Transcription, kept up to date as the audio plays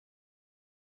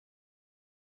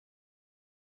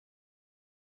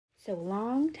So a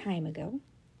long time ago,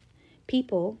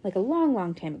 people, like a long,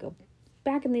 long time ago,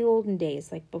 back in the olden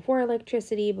days, like before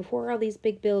electricity, before all these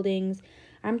big buildings,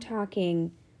 I'm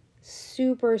talking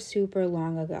super, super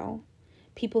long ago,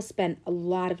 people spent a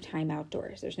lot of time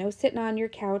outdoors. There's no sitting on your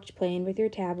couch playing with your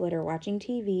tablet or watching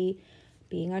TV,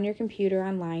 being on your computer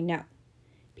online. No.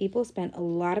 People spent a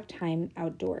lot of time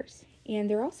outdoors. And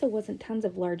there also wasn't tons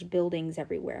of large buildings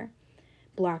everywhere,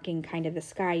 blocking kind of the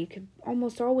sky. You could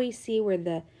almost always see where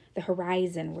the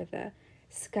horizon, where the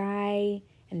sky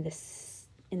and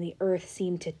the earth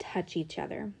seemed to touch each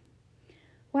other.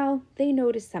 Well, they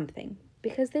noticed something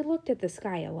because they looked at the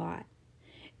sky a lot.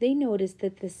 They noticed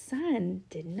that the sun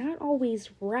did not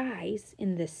always rise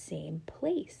in the same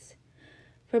place.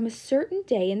 From a certain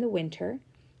day in the winter,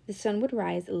 the sun would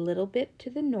rise a little bit to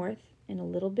the north and a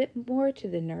little bit more to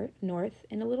the north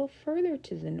and a little further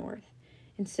to the north,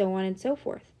 and so on and so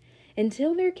forth,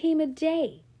 until there came a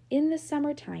day in the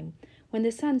summertime when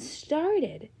the sun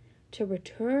started to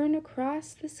return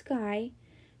across the sky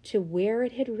to where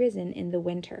it had risen in the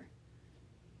winter.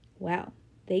 Well,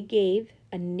 they gave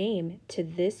a name to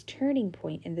this turning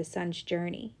point in the sun's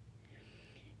journey.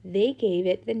 They gave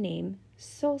it the name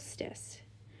solstice.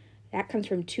 That comes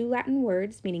from two Latin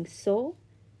words meaning sol.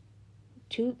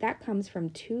 That comes from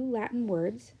two Latin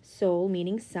words, sol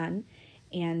meaning sun,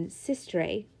 and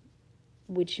sistere,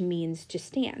 which means to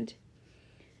stand.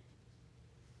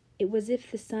 It was as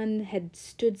if the sun had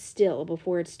stood still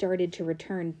before it started to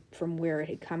return from where it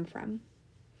had come from.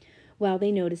 Well,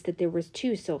 they noticed that there was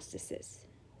two solstices,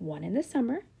 one in the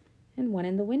summer and one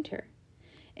in the winter.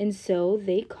 And so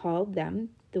they called them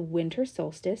the winter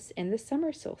solstice and the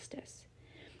summer solstice.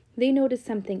 They noticed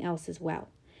something else as well.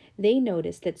 They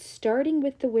noticed that starting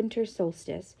with the winter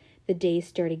solstice, the days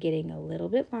started getting a little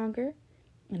bit longer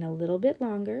and a little bit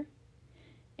longer,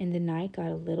 and the night got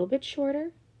a little bit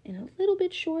shorter and a little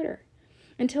bit shorter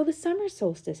until the summer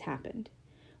solstice happened,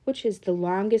 which is the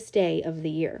longest day of the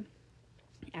year.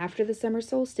 After the summer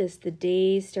solstice, the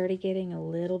days started getting a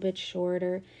little bit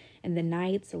shorter and the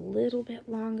nights a little bit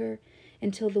longer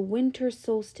until the winter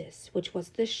solstice, which was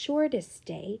the shortest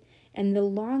day and the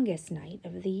longest night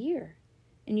of the year.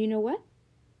 And you know what?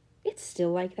 It's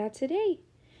still like that today.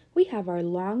 We have our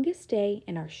longest day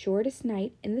and our shortest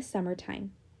night in the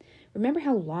summertime. Remember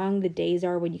how long the days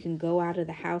are when you can go out of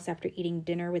the house after eating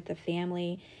dinner with the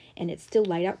family and it's still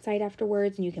light outside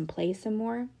afterwards and you can play some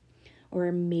more?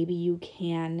 Or maybe you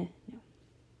can,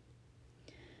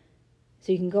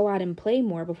 so you can go out and play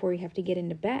more before you have to get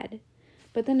into bed.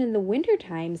 But then in the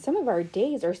wintertime, some of our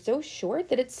days are so short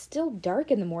that it's still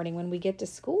dark in the morning when we get to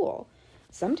school.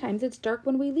 Sometimes it's dark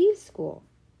when we leave school.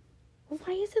 Well,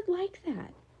 why is it like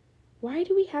that? Why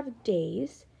do we have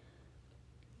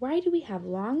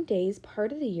long days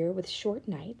part of the year with short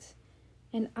nights,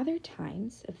 and other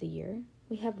times of the year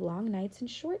we have long nights and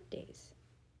short days?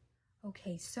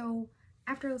 Okay, so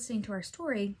after listening to our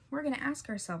story, we're going to ask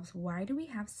ourselves, why do we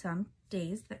have some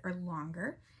days that are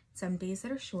longer, some days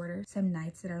that are shorter, some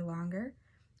nights that are longer,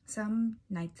 some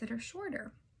nights that are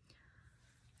shorter?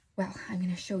 Well, I'm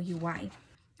going to show you why.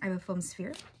 I have a foam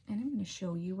sphere, and I'm going to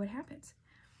show you what happens.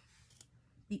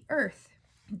 The Earth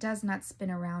does not spin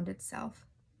around itself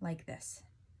like this.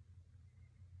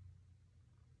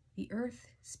 The Earth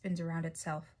spins around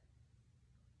itself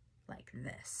like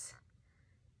this.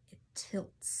 It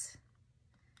tilts.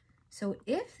 So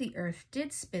if the Earth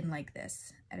did spin like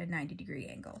this at a 90-degree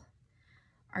angle,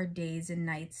 our days and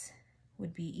nights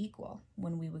would be equal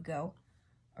when we would go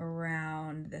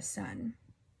around the sun,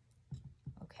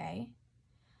 okay?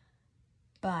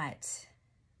 But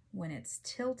when it's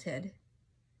tilted,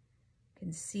 you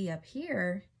can see up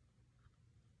here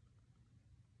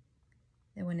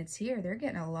that when it's here, they're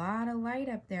getting a lot of light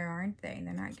up there, aren't they?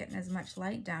 They're not getting as much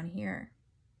light down here.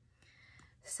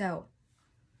 So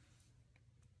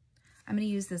I'm going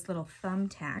to use this little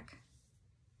thumbtack.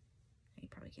 You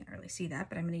probably can't really see that,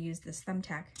 but I'm going to use this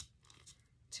thumbtack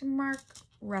to mark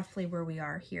roughly where we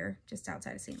are here, just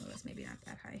outside of St. Louis, maybe not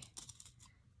that high,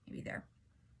 maybe there.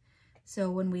 So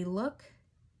when we look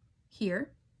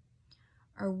here,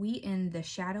 are we in the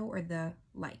shadow or the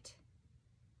light?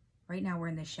 Right now we're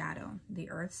in the shadow. The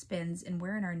Earth spins and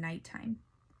we're in our nighttime.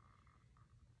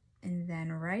 And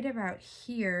then right about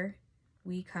here,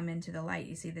 we come into the light.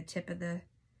 You see the tip of the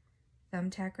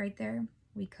thumbtack right there?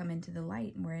 We come into the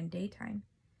light and we're in daytime.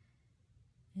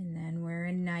 And then we're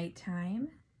in nighttime.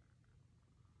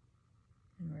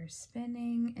 And we're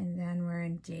spinning, and then we're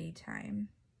in daytime.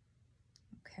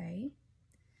 Okay.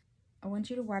 I want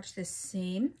you to watch this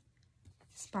same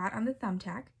spot on the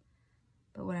thumbtack,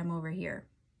 but when I'm over here.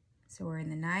 So we're in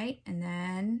the night and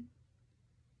then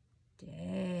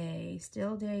day,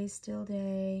 still day, still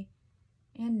day,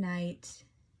 and night.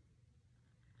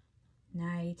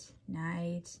 Night,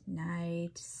 night,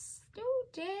 night, still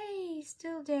day,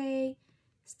 still day,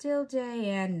 still day,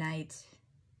 and night.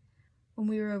 When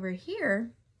we were over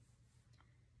here,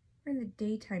 we're in the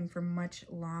daytime for much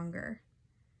longer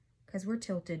because we're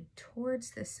tilted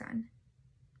towards the sun,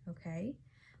 okay?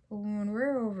 But when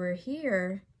we're over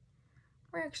here,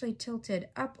 we're actually tilted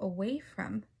up away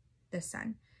from the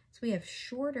sun. So we have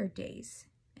shorter days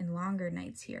and longer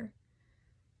nights here.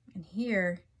 And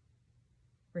here,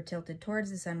 we're tilted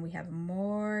towards the sun. We have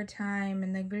more time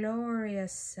in the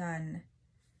glorious sun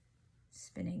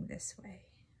spinning this way,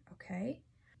 okay?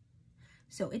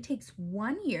 So it takes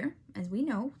 1 year, as we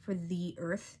know, for the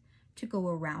Earth to go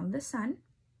around the sun.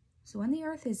 So when the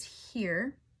Earth is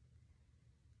here,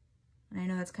 and I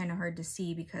know that's kind of hard to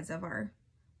see because of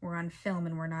we're on film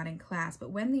and we're not in class,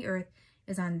 but when the Earth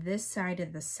is on this side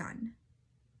of the sun,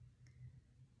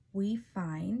 we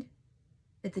find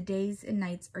that the days and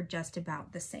nights are just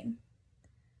about the same.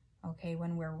 Okay,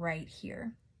 when we're right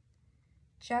here,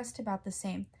 just about the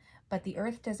same. But the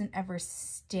Earth doesn't ever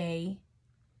stay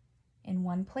in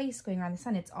one place going around the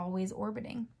sun. It's always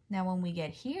orbiting. Now, when we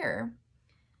get here,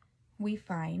 we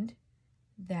find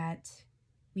that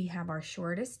we have our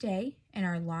shortest day and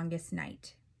our longest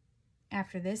night.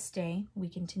 After this day, we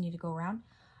continue to go around.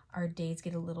 Our days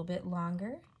get a little bit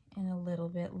longer and a little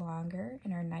bit longer,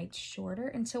 and our nights shorter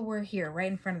until we're here,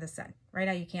 right in front of the sun. Right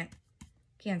now, you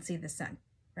can't see the sun,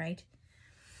 right?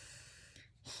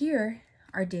 Here,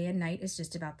 our day and night is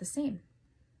just about the same.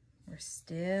 We're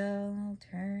still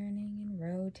turning and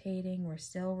rotating. We're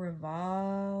still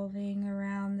revolving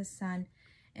around the sun.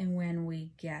 And when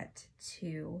we get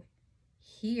to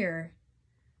here,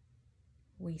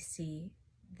 we see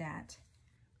that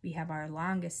we have our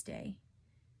longest day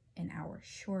and our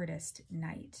shortest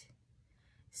night.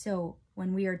 So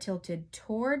when we are tilted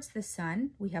towards the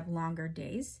sun, we have longer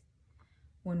days.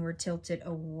 When we're tilted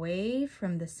away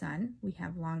from the sun, we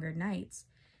have longer nights.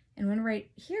 And when right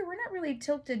here, we're not really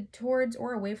tilted towards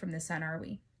or away from the sun, are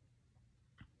we?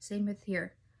 Same with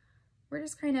here. We're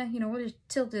just kind of, we're just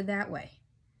tilted that way.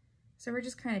 So we're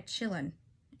just kind of chilling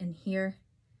in here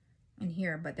and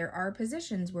here. But there are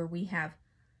positions where we have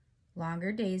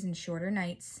longer days and shorter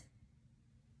nights,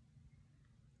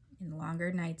 and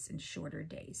longer nights and shorter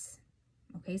days.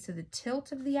 Okay, so the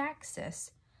tilt of the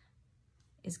axis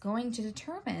is going to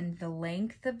determine the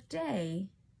length of day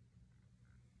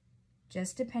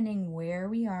just depending where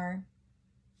we are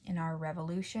in our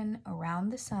revolution around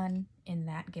the sun in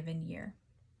that given year.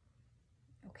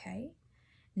 Okay,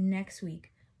 next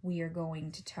week we are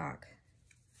going to talk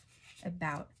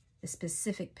about the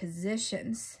specific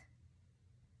positions,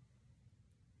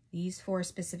 these 4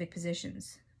 specific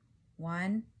positions.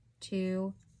 1,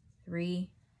 2, 3,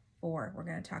 4. We're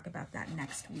going to talk about that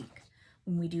next week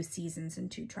when we do seasons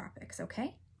and 2 tropics,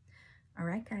 okay? All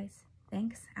right, guys.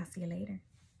 Thanks. I'll see you later.